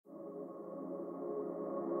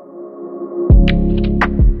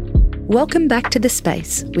Welcome back to The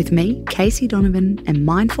Space with me, Casey Donovan, and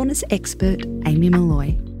mindfulness expert Amy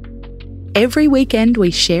Malloy. Every weekend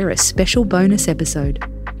we share a special bonus episode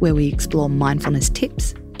where we explore mindfulness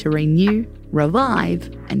tips to renew,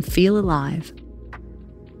 revive, and feel alive.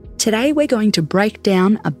 Today we're going to break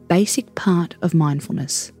down a basic part of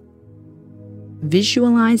mindfulness: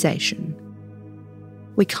 visualisation.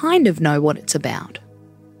 We kind of know what it's about.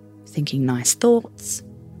 Thinking nice thoughts,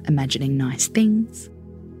 imagining nice things.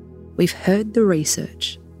 We've heard the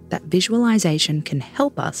research that visualisation can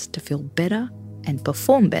help us to feel better and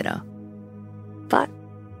perform better. But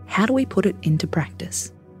how do we put it into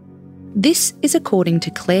practice? This is according to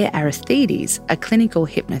Claire Aristides, a clinical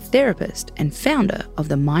hypnotherapist and founder of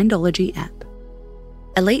the Mindology app.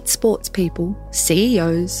 Elite sports people,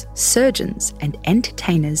 CEOs, surgeons, and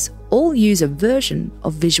entertainers all use a version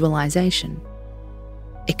of visualisation.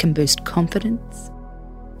 It can boost confidence.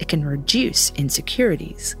 It can reduce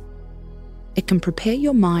insecurities. It can prepare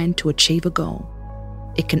your mind to achieve a goal.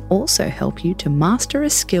 It can also help you to master a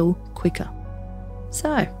skill quicker.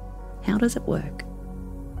 So, how does it work?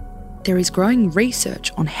 There is growing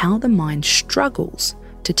research on how the mind struggles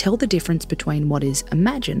to tell the difference between what is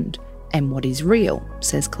imagined and what is real,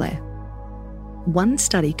 says Claire. One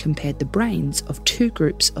study compared the brains of two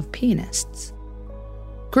groups of pianists.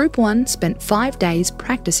 Group 1 spent 5 days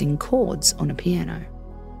practicing chords on a piano.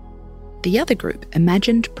 The other group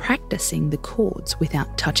imagined practicing the chords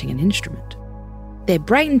without touching an instrument. Their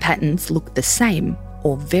brain patterns looked the same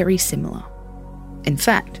or very similar. In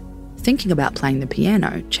fact, thinking about playing the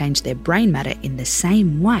piano changed their brain matter in the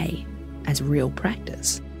same way as real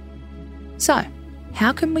practice. So,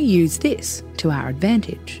 how can we use this to our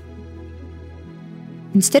advantage?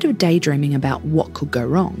 Instead of daydreaming about what could go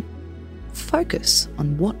wrong, focus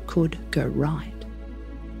on what could go right.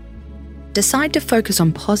 Decide to focus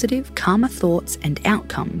on positive, calmer thoughts and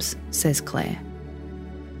outcomes, says Claire.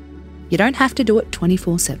 You don't have to do it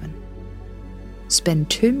 24/7. Spend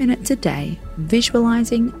 2 minutes a day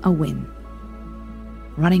visualising a win,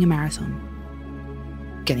 running a marathon,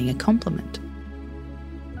 getting a compliment,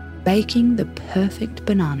 baking the perfect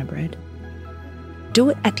banana bread. Do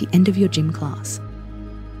it at the end of your gym class.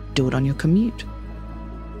 Do it on your commute.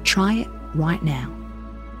 Try it right now.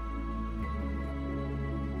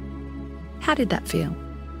 How did that feel?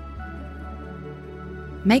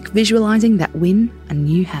 Make visualising that win a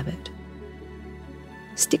new habit.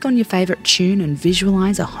 Stick on your favourite tune and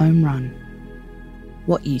visualise a home run.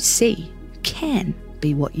 What you see can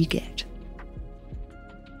be what you get.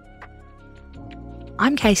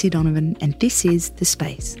 I'm Casey Donovan and this is The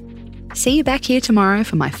Space. See you back here tomorrow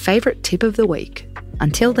for my favourite tip of the week.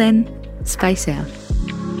 Until then, space out.